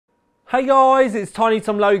Hey guys, it's Tiny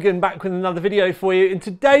Tom Logan back with another video for you, and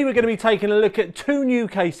today we're going to be taking a look at two new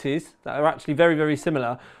cases that are actually very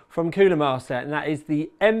similar from Coolermaster, and that is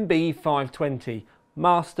the MB520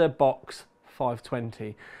 Masterbox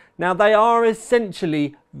 520. Now they are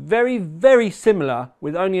essentially very similar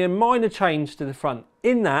with only a minor change to the front,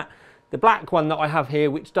 in that the black one that I have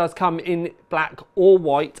here, which does come in black or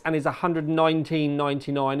white and is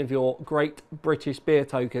 $119.99 of your Great British Beer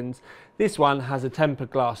tokens. This one has a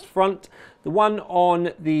tempered glass front. The one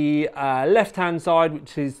on the left hand side,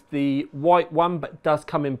 which is the white one but does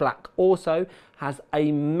come in black also, has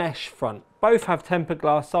a mesh front. Both have tempered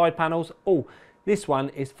glass side panels. Oh, this one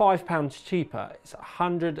is £5 cheaper. It's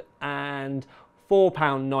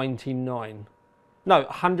 £104.99. No,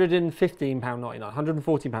 £115.99,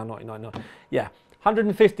 £114.99. Yeah,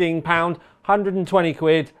 £115, 120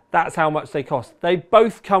 quid. That's how much they cost. They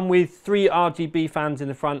both come with 3 RGB fans in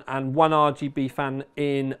the front and 1 RGB fan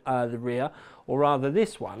in the rear, or rather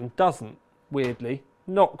this one doesn't, weirdly.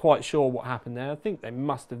 Not quite sure what happened there. I think they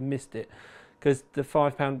must have missed it because the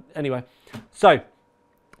 £5, anyway. So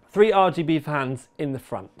 3 RGB fans in the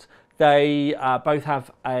front. They both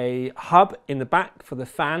have a hub in the back for the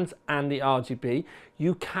fans and the RGB.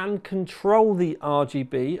 You can control the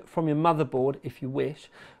RGB from your motherboard if you wish,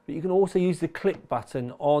 but you can also use the click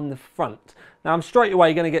button on the front. Now I'm straight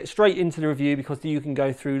away going to get straight into the review because you can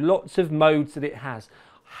go through lots of modes that it has.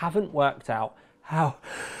 Haven't worked out how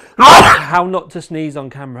not to sneeze on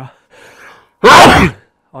camera.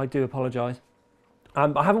 I do apologise.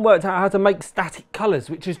 I haven't worked out how to make static colours,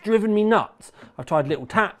 which has driven me nuts. I've tried little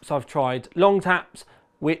taps, I've tried long taps,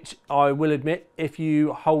 which I will admit, if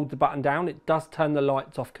you hold the button down, it does turn the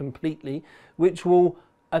lights off completely, which will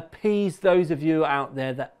appease those of you out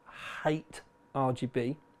there that hate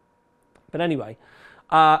RGB. But anyway,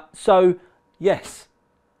 so yes,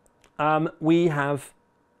 we have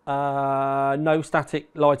no static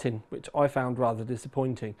lighting, which I found rather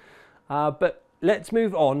disappointing. But let's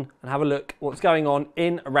move on and have a look what's going on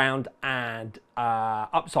in, around and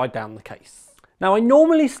upside down the case. Now I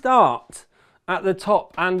normally start at the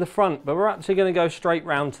top and the front, but we're actually going to go straight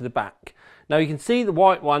round to the back. Now you can see the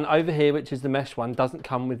white one over here, which is the mesh one, doesn't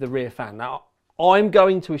come with the rear fan. Now I'm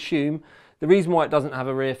going to assume the reason why it doesn't have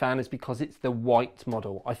a rear fan is because it's the white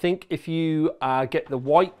model. I think if you get the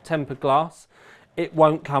white tempered glass, it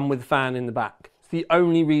won't come with a fan in the back. The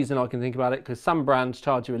only reason I can think about it, because some brands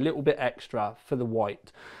charge you a little bit extra for the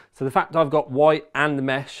white. So the fact I've got white and the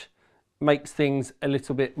mesh makes things a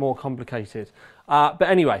little bit more complicated. But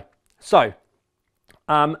anyway, so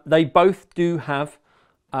they both do have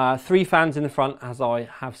 3 fans in the front, as I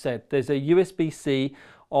have said. There's a USB-C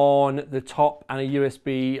on the top and a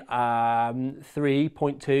USB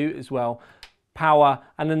 3.2 as well. Power,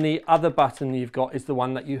 and then the other button you've got is the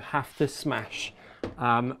one that you have to smash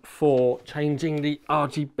for changing the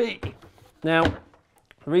RGB. Now,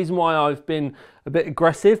 the reason why I've been a bit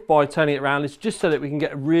aggressive by turning it around is just so that we can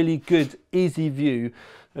get a really good, easy view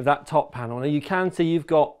of that top panel. Now you can see you've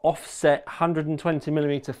got offset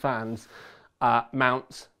 120mm fans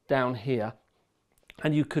mounts down here,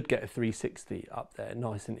 and you could get a 360 up there,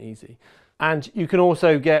 nice and easy. And you can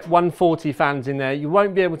also get 140 fans in there. You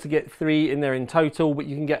won't be able to get 3 in there in total, but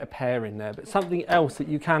you can get a pair in there. But something else that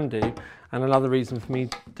you can do, and another reason for me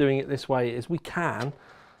doing it this way, is we can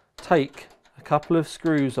take a couple of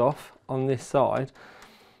screws off on this side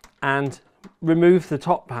and remove the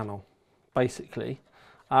top panel, basically,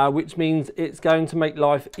 which means it's going to make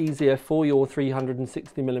life easier for your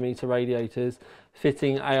 360mm radiators,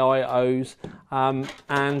 fitting AIOs,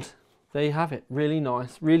 and there you have it. Really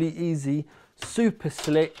nice, really easy, super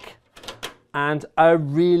slick, and a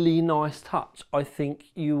really nice touch. I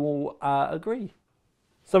think you will agree.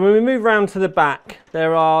 So when we move round to the back,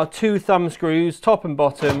 there are 2 thumb screws, top and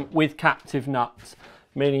bottom, with captive nuts,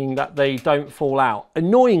 meaning that they don't fall out.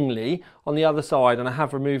 Annoyingly, on the other side, and I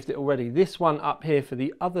have removed it already, this one up here for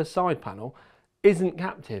the other side panel isn't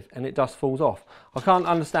captive, and it just falls off. I can't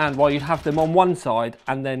understand why you'd have them on one side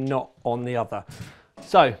and then not on the other.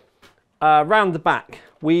 So round the back,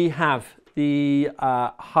 we have the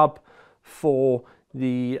hub for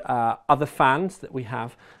the other fans that we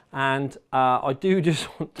have, and I do just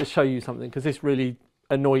want to show you something because this really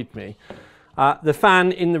annoyed me. The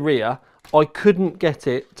fan in the rear, I couldn't get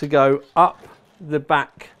it to go up the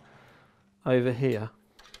back over here.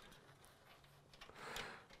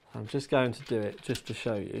 I'm just going to do it just to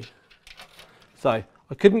show you. So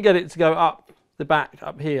I couldn't get it to go up the back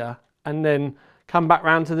up here and then come back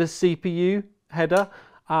round to this CPU header,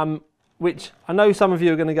 which I know some of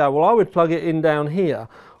you are going to go, well, I would plug it in down here.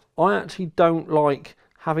 I actually don't like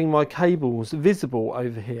having my cables visible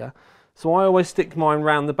over here. So I always stick mine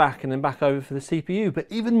round the back and then back over for the CPU. But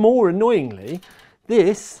even more annoyingly,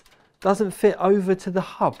 this doesn't fit over to the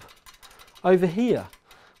hub over here,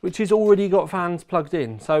 which has already got fans plugged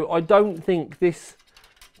in. So I don't think this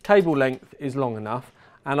cable length is long enough.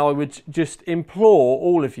 And I would just implore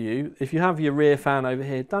all of you, if you have your rear fan over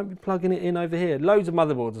here, don't be plugging it in over here. Loads of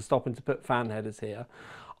motherboards are stopping to put fan headers here.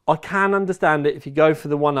 I can understand it if you go for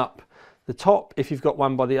the one up the top, if you've got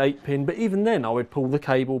one by the 8-pin, but even then I would pull the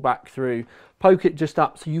cable back through, poke it just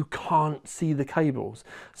up so you can't see the cables.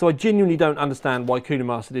 So I genuinely don't understand why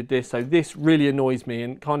Coolermaster did this. So this really annoys me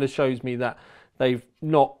and kind of shows me that they've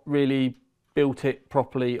not really built it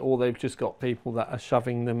properly, or they've just got people that are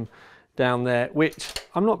shoving them down there, which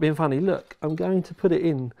I'm not being funny. Look, I'm going to put it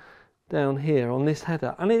in down here on this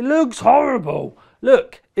header and it looks horrible.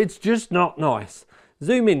 Look, it's just not nice.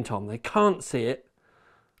 Zoom in, Tom, they can't see it.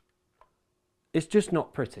 It's just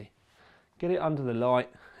not pretty. Get it under the light.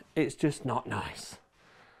 It's just not nice.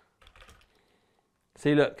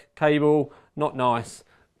 See, look, cable, not nice.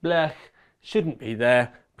 Blech, shouldn't be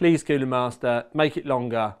there. Please, Coolermaster, make it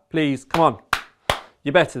longer. Please, come on.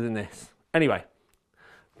 You're better than this. Anyway,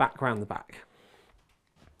 back round the back.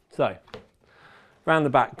 So, round the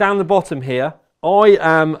back. Down the bottom here, I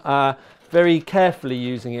am very carefully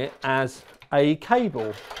using it as a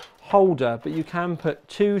cable holder, but you can put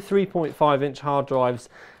two 3.5-inch hard drives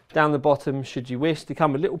down the bottom should you wish. They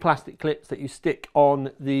come with little plastic clips that you stick on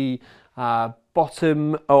the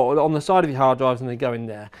bottom or on the side of your hard drives, and they go in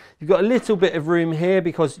there. You've got a little bit of room here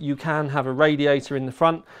because you can have a radiator in the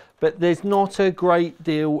front, but there's not a great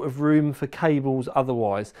deal of room for cables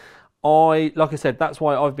otherwise. Like I said, that's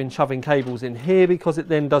why I've been shoving cables in here, because it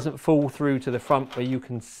then doesn't fall through to the front where you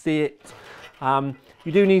can see it.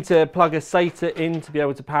 You do need to plug a SATA in to be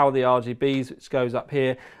able to power the RGBs, which goes up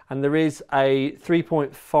here, and there is a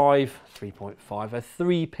 3-pin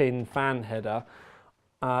fan header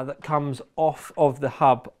that comes off of the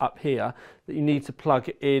hub up here that you need to plug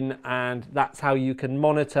in, and that's how you can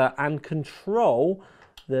monitor and control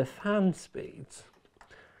the fan speeds.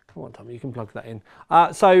 Come on, Tommy, you can plug that in.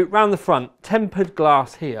 So round the front, tempered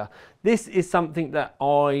glass here. This is something that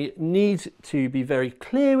I need to be very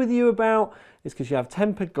clear with you about, is because you have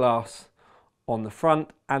tempered glass on the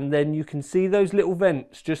front, and then you can see those little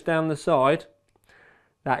vents just down the side.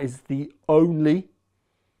 That is the only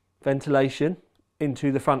ventilation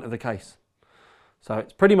into the front of the case. So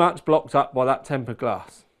it's pretty much blocked up by that tempered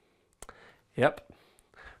glass. Yep.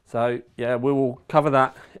 So yeah, we will cover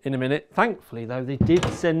that in a minute. Thankfully though, they did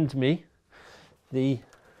send me the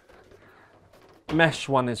mesh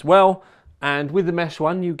one as well. And with the mesh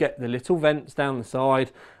one, you get the little vents down the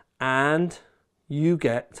side, and you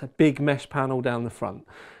get a big mesh panel down the front.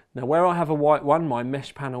 Now where I have a white one, my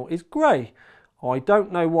mesh panel is grey. I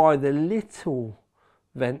don't know why the little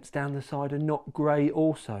vents down the side are not grey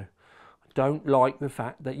also. I don't like the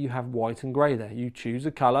fact that you have white and grey there. You choose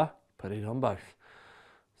a colour, put it on both.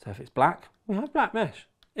 So if it's black, we have black mesh.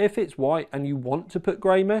 If it's white and you want to put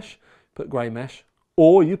grey mesh, put grey mesh,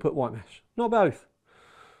 or you put white mesh, not both.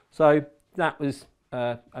 So that was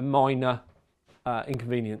a minor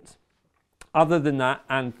inconvenience. Other than that,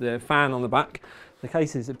 and the fan on the back, the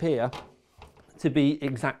cases appear to be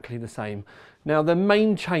exactly the same. Now the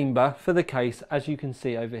main chamber for the case, as you can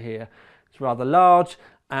see over here, is rather large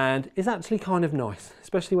and is actually kind of nice,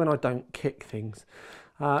 especially when I don't kick things.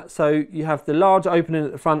 So you have the large opening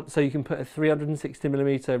at the front, so you can put a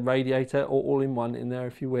 360mm radiator or all-in-one in there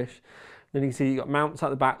if you wish. Then you can see you've got mounts at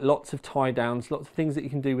the back, lots of tie downs, lots of things that you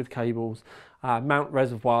can do with cables, mount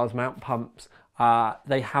reservoirs, mount pumps.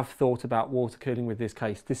 They have thought about water cooling with this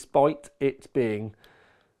case, despite it being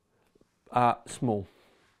small.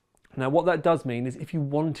 Now what that does mean is if you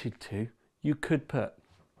wanted to, you could put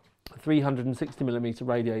a 360mm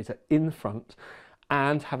radiator in the front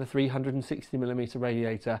and have a 360mm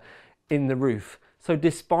radiator in the roof. So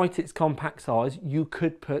despite its compact size, you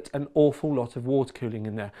could put an awful lot of water cooling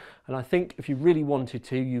in there. And I think if you really wanted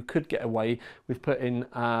to, you could get away with putting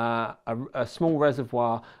a small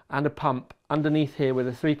reservoir and a pump underneath here where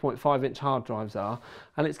the 3.5-inch hard drives are.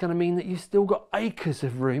 And it's going to mean that you've still got acres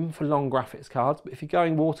of room for long graphics cards. But if you're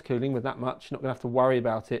going water cooling with that much, you're not going to have to worry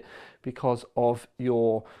about it because of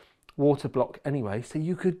your water block anyway. So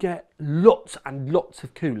you could get lots and lots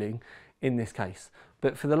of cooling in this case.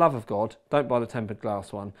 But for the love of God, don't buy the tempered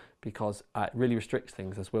glass one, because it really restricts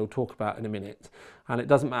things, as we'll talk about in a minute. And it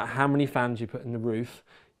doesn't matter how many fans you put in the roof,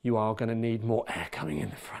 you are going to need more air coming in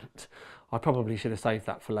the front. I probably should have saved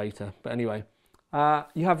that for later. But anyway,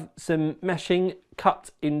 you have some meshing cut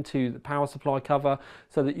into the power supply cover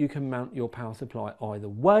so that you can mount your power supply either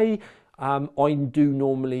way. I do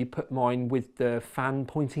normally put mine with the fan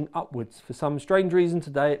pointing upwards. For some strange reason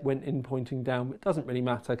today it went in pointing down. It doesn't really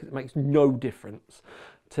matter because it makes no difference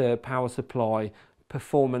to power supply,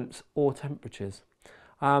 performance or temperatures.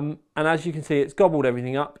 And as you can see, it's gobbled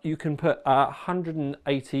everything up. You can put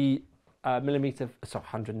 180 millimeter, sorry,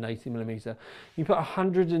 180 millimeter. You put a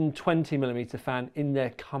 120 millimeter fan in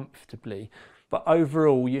there comfortably, but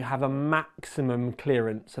overall you have a maximum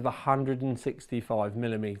clearance of 165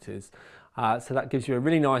 millimeters. So that gives you a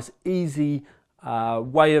really nice, easy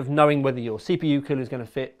way of knowing whether your CPU cooler is going to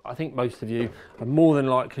fit. I think most of you are more than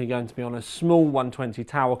likely going to be on a small 120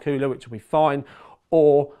 tower cooler, which will be fine,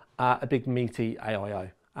 or a big meaty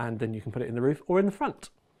AIO, and then you can put it in the roof or in the front.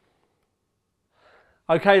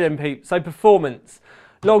 Okay then peeps, so performance.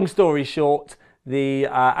 Long story short,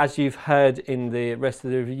 as you've heard in the rest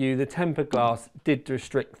of the review, the tempered glass did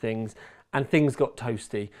restrict things and things got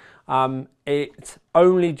toasty. It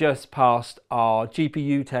only just passed our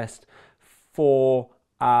GPU test for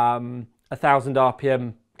 1000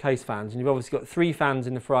 RPM case fans, and you've obviously got 3 fans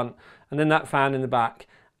in the front and then that fan in the back,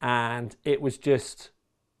 and it was just,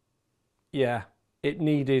 yeah, it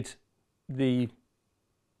needed the,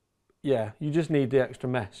 yeah, you just need the extra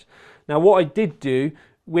mesh. Now what I did do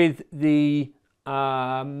with the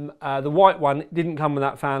white one, it didn't come with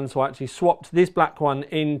that fan, so I actually swapped this black one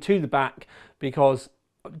into the back because,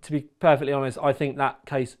 to be perfectly honest, I think that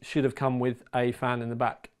case should have come with a fan in the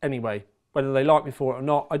back anyway. Whether they like me for it or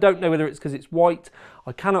not, I don't know whether it's because it's white.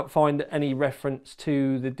 I cannot find any reference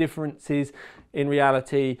to the differences in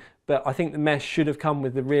reality, but I think the mesh should have come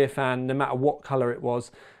with the rear fan no matter what colour it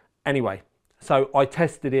was. Anyway, so I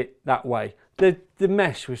tested it that way. The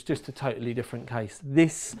mesh was just a totally different case.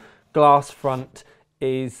 This glass front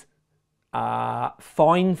is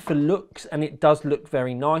fine for looks, and it does look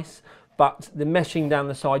very nice, but the meshing down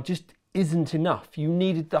the side just isn't enough. You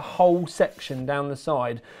needed the whole section down the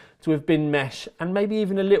side to have been mesh, and maybe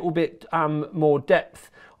even a little bit more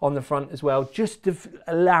depth on the front as well, just to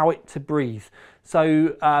allow it to breathe.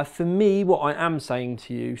 So for me, what I am saying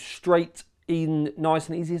to you, straight in, nice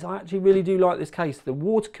and easy, is I actually really do like this case. The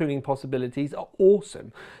water cooling possibilities are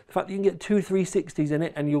awesome. The fact that you can get 2 360s in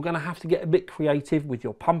it, and you're going to have to get a bit creative with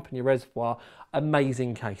your pump and your reservoir,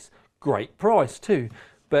 amazing case. Great price too,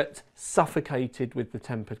 but suffocated with the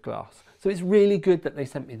tempered glass. So it's really good that they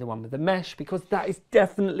sent me the one with the mesh, because that is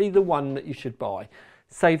definitely the one that you should buy.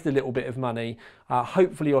 Saved a little bit of money.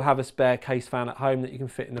 Hopefully you'll have a spare case fan at home that you can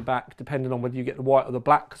fit in the back, depending on whether you get the white or the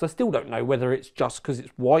black, because I still don't know whether it's just because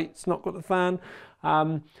it's white it's not got the fan.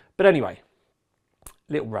 But anyway,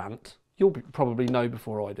 little rant. You'll probably know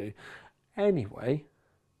before I do. Anyway,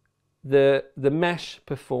 the mesh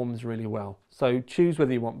performs really well. So choose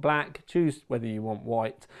whether you want black, choose whether you want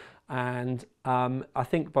white. And I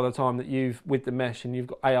think by the time that with the mesh and you've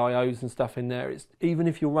got AIOs and stuff in there, it's, even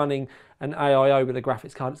if you're running an AIO with a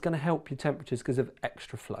graphics card, it's going to help your temperatures because of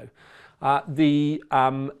extra flow. The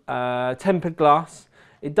tempered glass,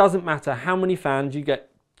 it doesn't matter how many fans you get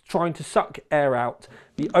trying to suck air out,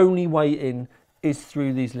 the only way in is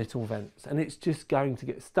through these little vents, and it's just going to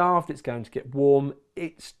get starved, it's going to get warm,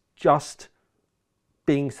 it's just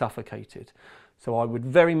being suffocated. So I would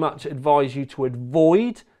very much advise you to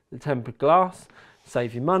avoid the tempered glass,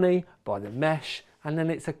 save your money, buy the mesh, and then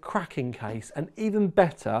it's a cracking case. And even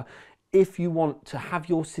better if you want to have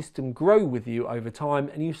your system grow with you over time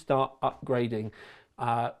and you start upgrading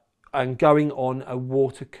and going on a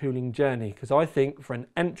water cooling journey, because I think for an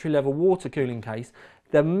entry-level water cooling case,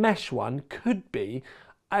 the mesh one could be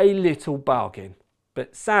a little bargain.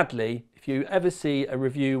 But sadly, if you ever see a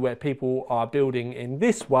review where people are building in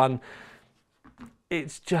this one,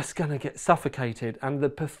 it's just going to get suffocated, and the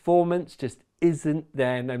performance just isn't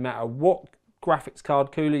there no matter what graphics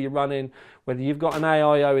card cooler you're running, whether you've got an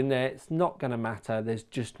AIO in there, it's not going to matter. There's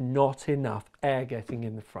just not enough air getting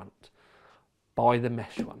in the front. Buy the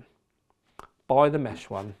mesh one. Buy the mesh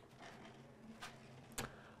one.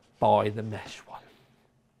 Buy the mesh one.